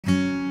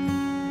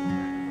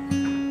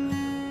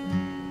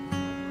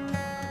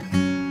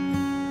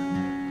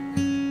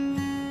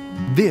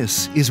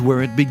This is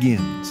where it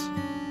begins,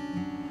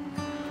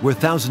 where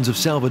thousands of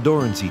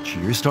Salvadorans each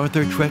year start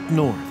their trek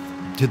north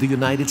to the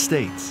United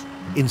States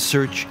in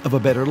search of a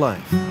better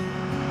life.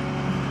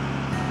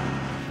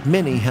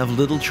 Many have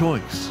little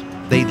choice.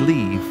 They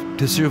leave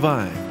to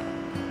survive.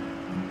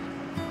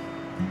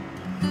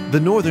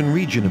 The northern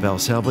region of El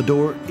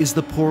Salvador is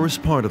the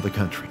poorest part of the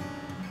country,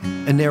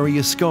 an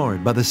area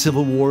scarred by the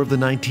Civil War of the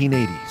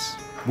 1980s,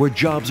 where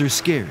jobs are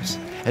scarce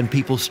and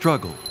people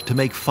struggle to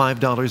make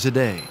 $5 a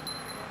day.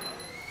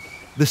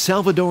 The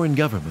Salvadoran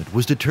government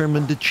was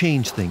determined to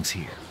change things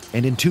here,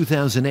 and in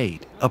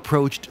 2008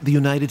 approached the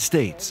United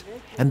States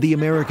and the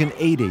American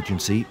aid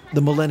agency,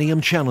 the Millennium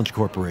Challenge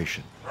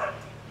Corporation.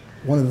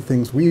 One of the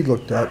things we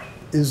looked at,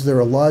 is there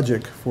a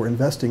logic for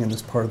investing in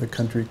this part of the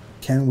country?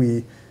 Can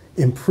we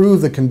improve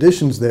the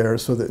conditions there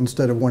so that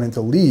instead of wanting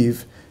to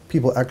leave,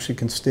 people actually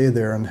can stay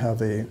there and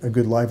have a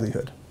good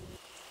livelihood?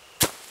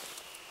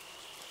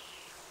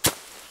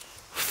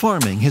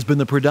 Farming has been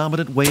the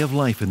predominant way of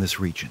life in this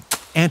region.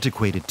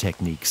 Antiquated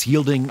techniques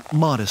yielding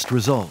modest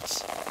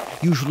results,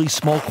 usually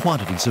small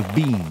quantities of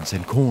beans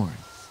and corn.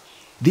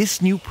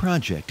 This new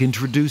project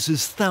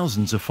introduces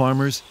thousands of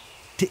farmers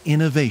to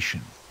innovation.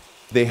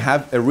 They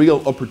have a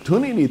real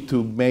opportunity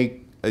to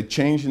make a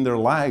change in their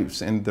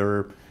lives and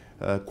their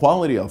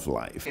quality of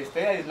life.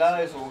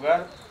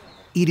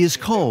 It is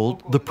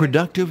called the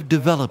Productive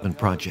Development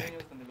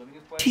Project,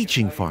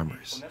 teaching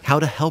farmers how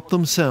to help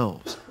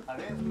themselves,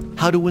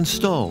 how to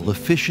install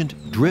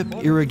efficient drip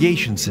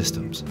irrigation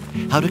systems,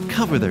 how to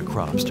cover their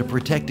crops to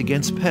protect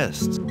against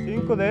pests,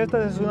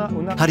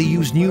 how to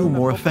use new,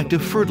 more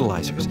effective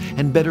fertilizers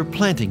and better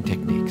planting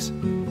techniques.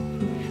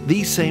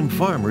 These same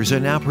farmers are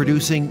now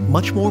producing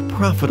much more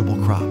profitable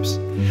crops: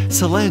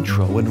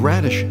 cilantro and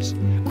radishes,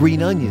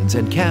 green onions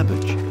and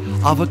cabbage,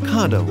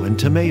 avocado and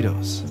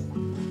tomatoes.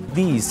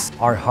 These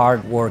are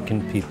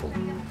hard-working people,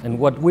 and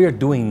what we're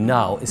doing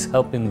now is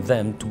helping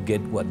them to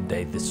get what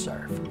they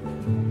deserve.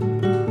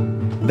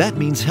 That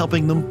means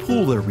helping them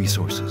pool their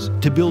resources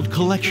to build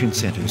collection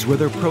centers where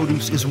their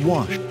produce is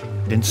washed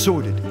and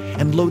sorted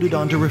and loaded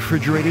onto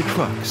refrigerated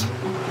trucks.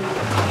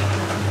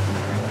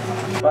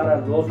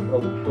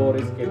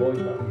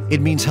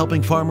 It means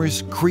helping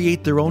farmers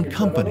create their own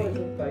company,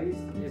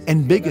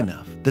 and big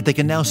enough that they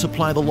can now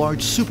supply the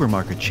large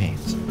supermarket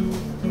chains,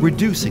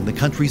 reducing the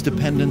country's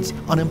dependence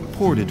on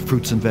imported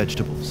fruits and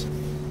vegetables.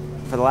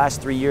 For the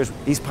last 3 years,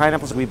 these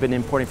pineapples we've been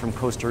importing from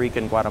Costa Rica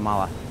and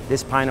Guatemala.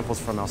 This pineapple's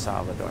from El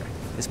Salvador.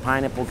 This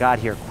pineapple got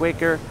here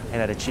quicker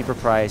and at a cheaper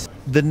price.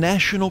 The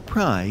national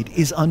pride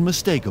is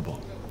unmistakable.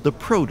 The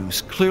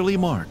produce clearly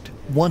marked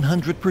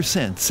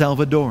 100%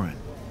 Salvadoran.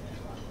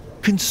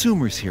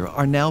 Consumers here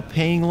are now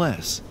paying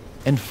less,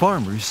 and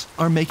farmers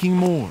are making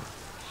more.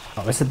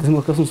 Yes,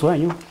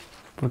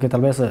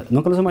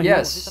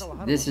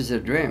 this is a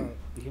dream.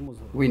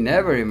 We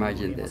never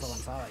imagined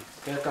this.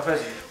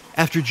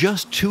 After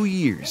just 2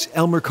 years,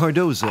 Elmer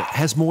Cardoza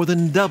has more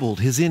than doubled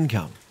his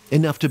income,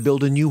 enough to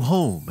build a new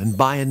home and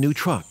buy a new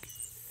truck.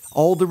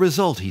 All the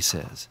result, he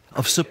says,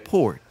 of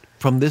support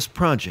from this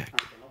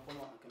project.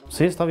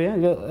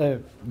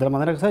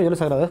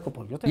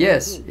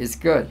 Yes, it's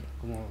good.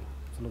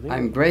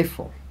 I'm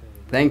grateful.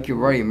 Thank you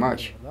very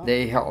much.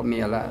 They helped me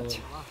a lot.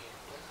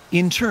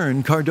 In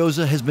turn,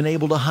 Cardoza has been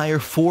able to hire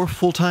 4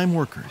 full-time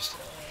workers.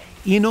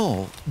 In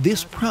all,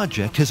 this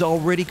project has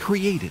already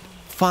created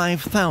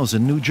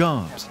 5,000 new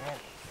jobs.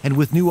 And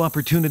with new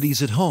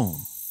opportunities at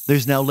home,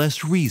 there's now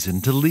less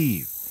reason to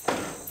leave.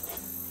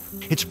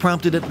 It's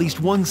prompted at least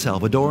one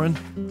Salvadoran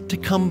to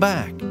come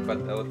back.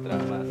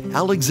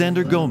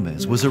 Alexander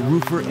Gomez was a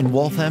roofer in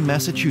Waltham,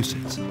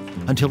 Massachusetts,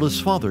 until his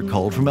father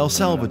called from El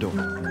Salvador,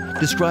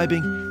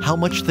 describing how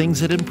much things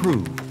had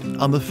improved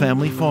on the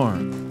family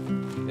farm.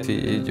 I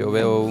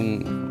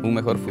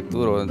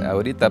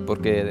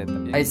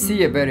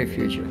see a better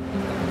future.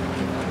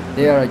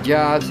 There are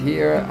jobs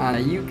here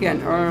and you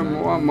can earn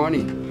more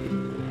money.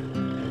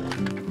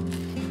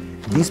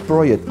 This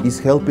project is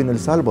helping El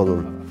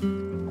Salvador.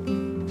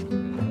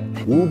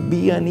 Will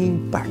be an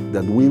impact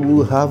that we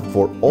will have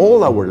for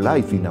all our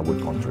life in our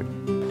country.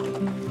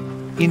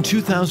 In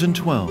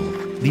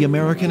 2012, the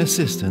American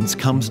assistance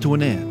comes to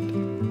an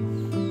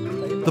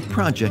end. The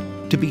project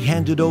to be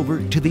handed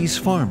over to these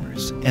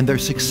farmers and their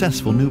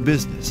successful new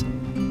business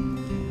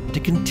to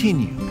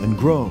continue and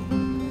grow,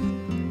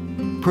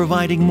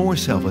 providing more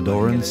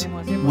Salvadorans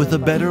with a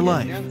better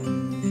life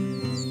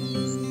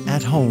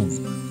at home.